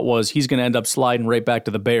 the thought was he's going to end up sliding right back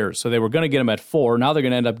to the Bears. So they were going to get him at 4. Now they're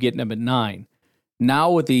going to end up getting him at 9.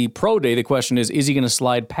 Now with the pro day, the question is he going to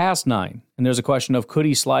slide past 9? And there's a question of, could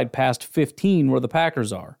he slide past 15 where the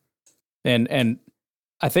Packers are? And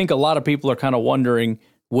I think a lot of people are kind of wondering,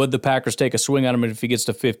 would the Packers take a swing on him if he gets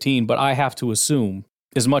to 15? But I have to assume,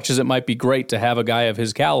 as much as it might be great to have a guy of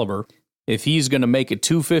his caliber, if he's going to make it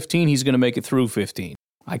to 15, he's going to make it through 15.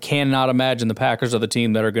 I cannot imagine the Packers are the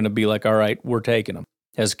team that are going to be like, all right, we're taking them,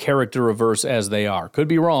 as character reverse as they are. Could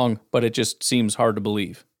be wrong, but it just seems hard to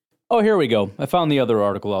believe. Oh, here we go. I found the other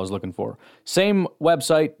article I was looking for. Same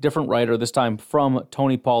website, different writer, this time from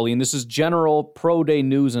Tony Pauline. This is general pro day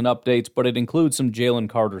news and updates, but it includes some Jalen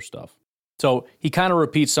Carter stuff. So he kind of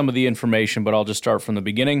repeats some of the information, but I'll just start from the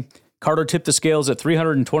beginning. Carter tipped the scales at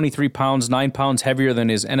 323 pounds, 9 pounds heavier than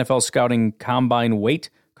his NFL scouting combine weight.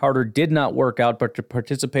 Carter did not work out, but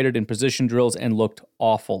participated in position drills and looked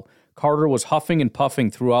awful. Carter was huffing and puffing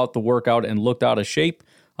throughout the workout and looked out of shape.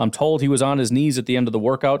 I'm told he was on his knees at the end of the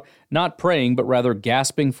workout, not praying, but rather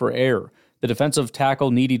gasping for air. The defensive tackle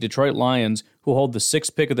needy Detroit Lions, who hold the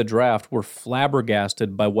 6th pick of the draft, were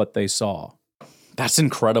flabbergasted by what they saw. That's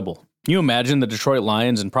incredible. Can you imagine the Detroit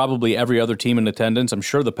Lions and probably every other team in attendance? I'm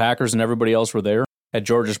sure the Packers and everybody else were there at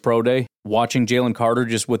Georgia's pro day, watching Jalen Carter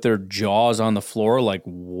just with their jaws on the floor, like,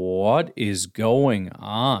 what is going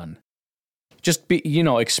on? Just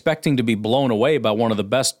expecting to be blown away by one of the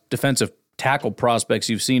best defensive tackle prospects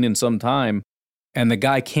you've seen in some time, and the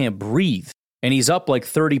guy can't breathe. And he's up like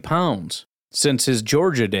 30 pounds since his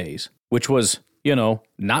Georgia days, which was,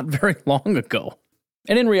 not very long ago.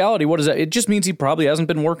 And in reality, what is that? It just means he probably hasn't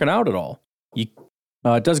been working out at all.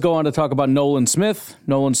 It does go on to talk about Nolan Smith.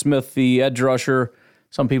 Nolan Smith, the edge rusher,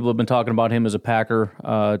 Some people have been talking about him as a Packer.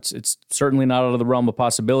 It's certainly not out of the realm of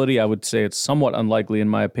possibility. I would say it's somewhat unlikely in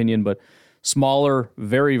my opinion, but smaller,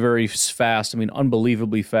 very, very fast. I mean,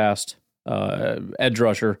 unbelievably fast edge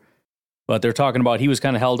rusher. But they're talking about he was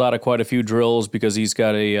kind of held out of quite a few drills because he's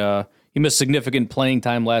got he missed significant playing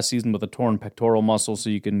time last season with a torn pectoral muscle, so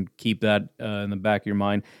you can keep that in the back of your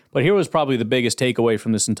mind. But here was probably the biggest takeaway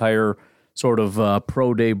from this entire sort of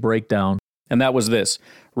pro day breakdown, and that was this.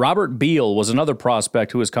 Robert Beal was another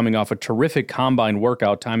prospect who was coming off a terrific combine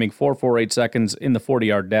workout, timing 4.48 seconds in the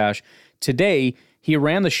 40-yard dash. Today, he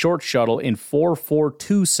ran the short shuttle in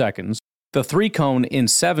 4.42 seconds, the 3-cone in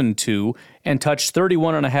 7.2, and touched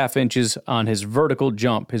 31.5 inches on his vertical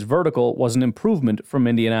jump. His vertical was an improvement from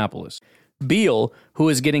Indianapolis. Beal, who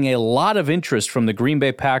is getting a lot of interest from the Green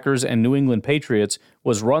Bay Packers and New England Patriots,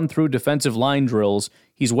 was run through defensive line drills.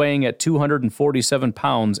 He's weighing at 247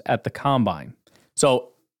 pounds at the combine.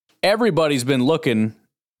 So everybody's been looking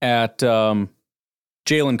at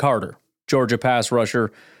Jalen Carter, Georgia pass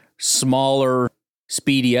rusher, smaller,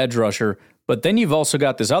 speedy edge rusher. But then you've also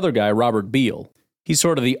got this other guy, Robert Beal. He's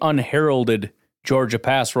sort of the unheralded Georgia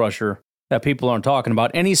pass rusher that people aren't talking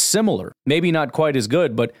about. And he's similar. Maybe not quite as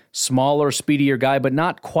good, but smaller, speedier guy, but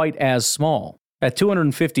not quite as small. At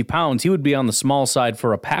 250 pounds, he would be on the small side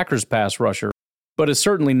for a Packers pass rusher, but is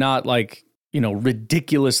certainly not like,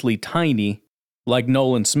 ridiculously tiny like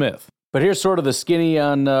Nolan Smith. But here's sort of the skinny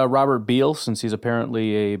on Robert Beal, since he's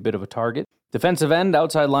apparently a bit of a target. Defensive end,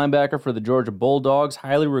 outside linebacker for the Georgia Bulldogs,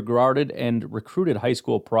 highly regarded and recruited high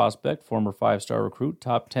school prospect, former 5-star recruit,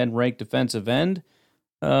 top 10 ranked defensive end.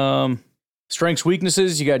 Strengths,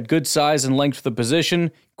 weaknesses, you got good size and length for the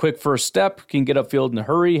position, quick first step, can get upfield in a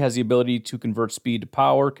hurry, has the ability to convert speed to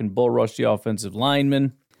power, can bull rush the offensive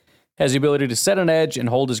lineman, has the ability to set an edge and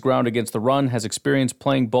hold his ground against the run, has experience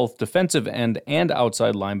playing both defensive end and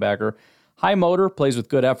outside linebacker, high motor, plays with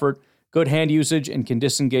good effort, good hand usage, and can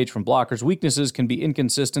disengage from blockers. Weaknesses can be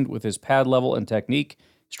inconsistent with his pad level and technique,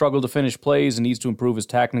 struggle to finish plays and needs to improve his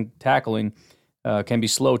tackling, can be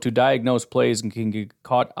slow to diagnose plays and can get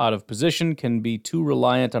caught out of position, can be too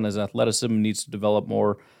reliant on his athleticism and needs to develop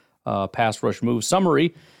more pass rush moves.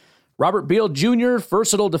 Summary, Robert Beal Jr.,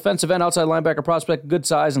 versatile defensive end, outside linebacker prospect, good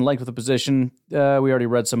size and length of the position. We already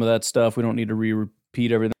read some of that stuff. We don't need to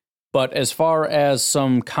repeat everything. But as far as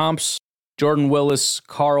some comps, Jordan Willis,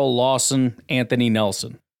 Carl Lawson, Anthony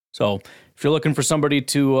Nelson. So if you're looking for somebody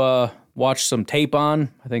to watch some tape on,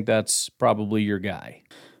 I think that's probably your guy.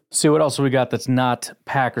 See what else we got that's not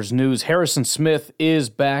Packers news. Harrison Smith is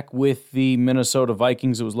back with the Minnesota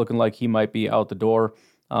Vikings. It was looking like he might be out the door.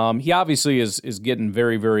 He obviously is getting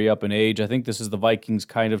very, very up in age. I think this is the Vikings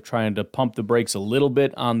kind of trying to pump the brakes a little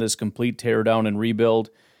bit on this complete teardown and rebuild.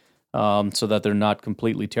 So that they're not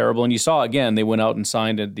completely terrible. And you saw, again, they went out and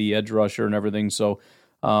signed the edge rusher and everything. So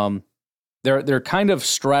they're kind of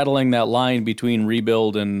straddling that line between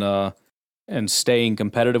rebuild and staying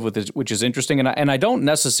competitive with it, which is interesting. And I don't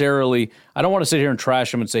want to sit here and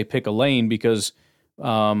trash them and say pick a lane because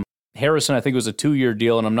Harrison, I think, was a 2-year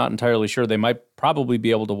deal, and I'm not entirely sure. They might probably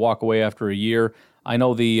be able to walk away after a year. I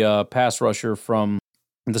know the pass rusher from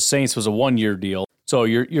the Saints was a 1-year deal. So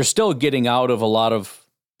you're still getting out of a lot of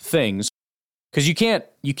things because you can't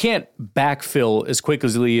backfill as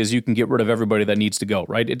quickly as you can get rid of everybody that needs to go,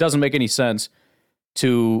 right? It doesn't make any sense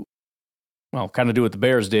to, kind of do what the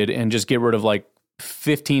Bears did and just get rid of like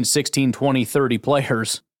 15, 16, 20, 30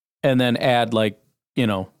 players and then add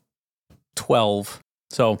 12.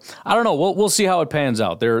 So I don't know. We'll see how it pans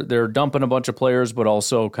out. They're dumping a bunch of players, but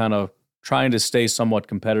also kind of trying to stay somewhat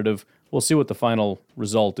competitive. We'll see what the final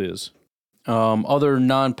result is. Other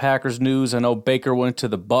non-Packers news, I know Baker went to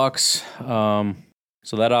the Bucs,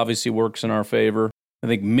 so that obviously works in our favor. I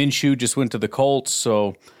think Minshew just went to the Colts,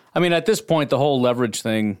 so, at this point, the whole leverage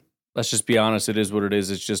thing, let's just be honest, it is what it is.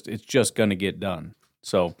 It's just going to get done.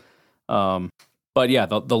 So, but yeah,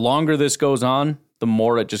 the longer this goes on, the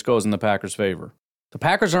more it just goes in the Packers' favor. The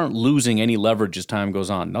Packers aren't losing any leverage as time goes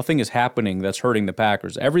on. Nothing is happening that's hurting the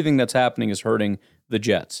Packers. Everything that's happening is hurting the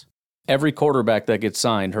Jets. Every quarterback that gets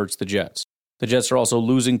signed hurts the Jets. The Jets are also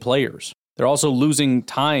losing players. They're also losing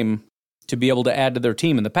time to be able to add to their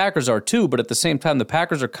team. And the Packers are too, but at the same time, the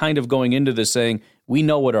Packers are kind of going into this saying, we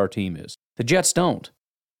know what our team is. The Jets don't.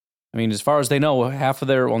 As far as they know, half of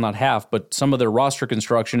their, well, not half, but some of their roster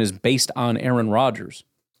construction is based on Aaron Rodgers.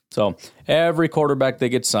 So every quarterback that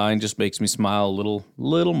gets signed just makes me smile a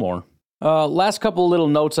little more. Last couple of little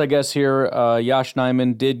notes, I guess, here. Josh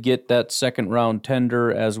Nijman did get that second-round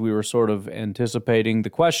tender as we were sort of anticipating. The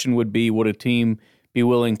question would be, would a team be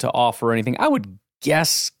willing to offer anything? I would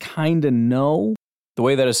guess kind of no. The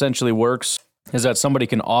way that essentially works, is that somebody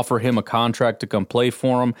can offer him a contract to come play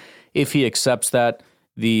for him. If he accepts that,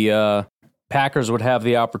 the Packers would have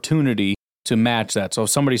the opportunity to match that. So if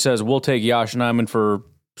somebody says, we'll take Yosh Nijman for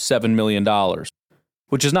 $7 million,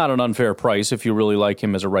 which is not an unfair price if you really like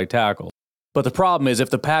him as a right tackle. But the problem is if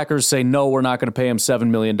the Packers say, no, we're not going to pay him $7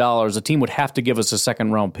 million, the team would have to give us a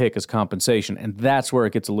second-round pick as compensation, and that's where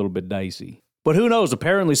it gets a little bit dicey. But who knows?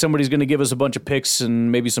 Apparently somebody's going to give us a bunch of picks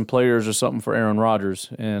and maybe some players or something for Aaron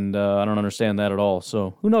Rodgers, and I don't understand that at all.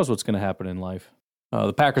 So who knows what's going to happen in life.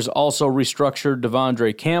 The Packers also restructured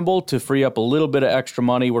Devondre Campbell to free up a little bit of extra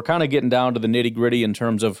money. We're kind of getting down to the nitty-gritty in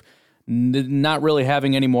terms of not really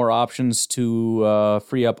having any more options to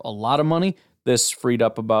free up a lot of money. This freed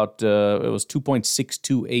up about, it was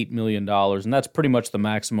 $2.628 million, and that's pretty much the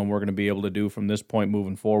maximum we're going to be able to do from this point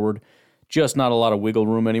moving forward. Just not a lot of wiggle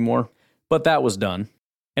room anymore. But that was done.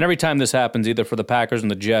 And every time this happens, either for the Packers and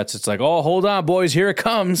the Jets, it's like, oh, hold on, boys, here it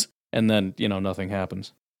comes. And then, nothing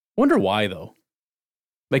happens. Wonder why, though.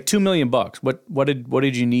 Like $2 million. What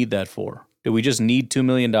did you need that for? Did we just need $2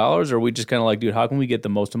 million? Or are we just kind of like, dude, how can we get the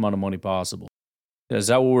most amount of money possible? Is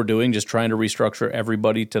that what we're doing? Just trying to restructure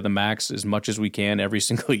everybody to the max as much as we can every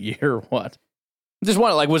single year or what? Just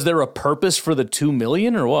want was there a purpose for the $2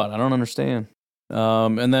 million or what? I don't understand.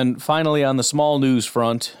 And then finally on the small news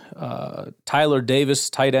front, Tyler Davis,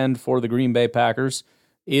 tight end for the Green Bay Packers,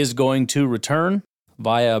 is going to return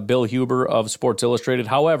via Bill Huber of Sports Illustrated.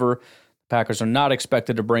 However, Packers are not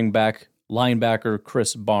expected to bring back linebacker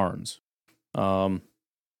Chris Barnes.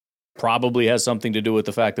 Probably has something to do with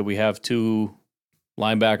the fact that we have two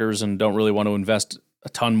linebackers and don't really want to invest a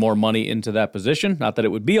ton more money into that position. Not that it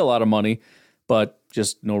would be a lot of money, but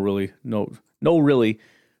just really no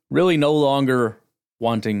longer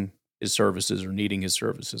wanting his services or needing his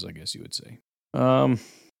services, I guess you would say.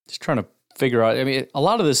 Just trying to figure out. I mean, a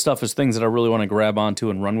lot of this stuff is things that I really want to grab onto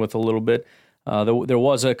and run with a little bit. There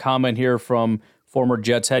was a comment here from former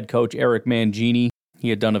Jets head coach Eric Mangini. He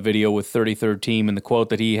had done a video with 33rd Team, and the quote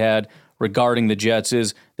that he had regarding the Jets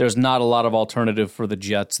is, there's not a lot of alternative for the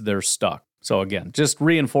Jets. They're stuck. So again, just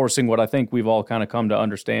reinforcing what I think we've all kind of come to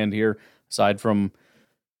understand here, aside from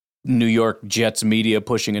New York Jets media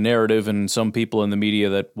pushing a narrative and some people in the media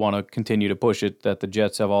that want to continue to push it, that the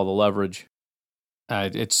Jets have all the leverage.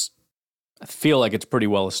 I feel like it's pretty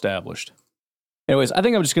well established. Anyways, I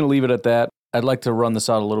think I'm just going to leave it at that. I'd like to run this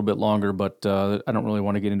out a little bit longer, but I don't really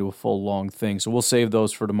want to get into a full, long thing. So we'll save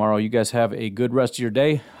those for tomorrow. You guys have a good rest of your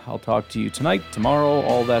day. I'll talk to you tonight, tomorrow,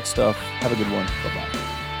 all that stuff. Have a good one. Bye-bye.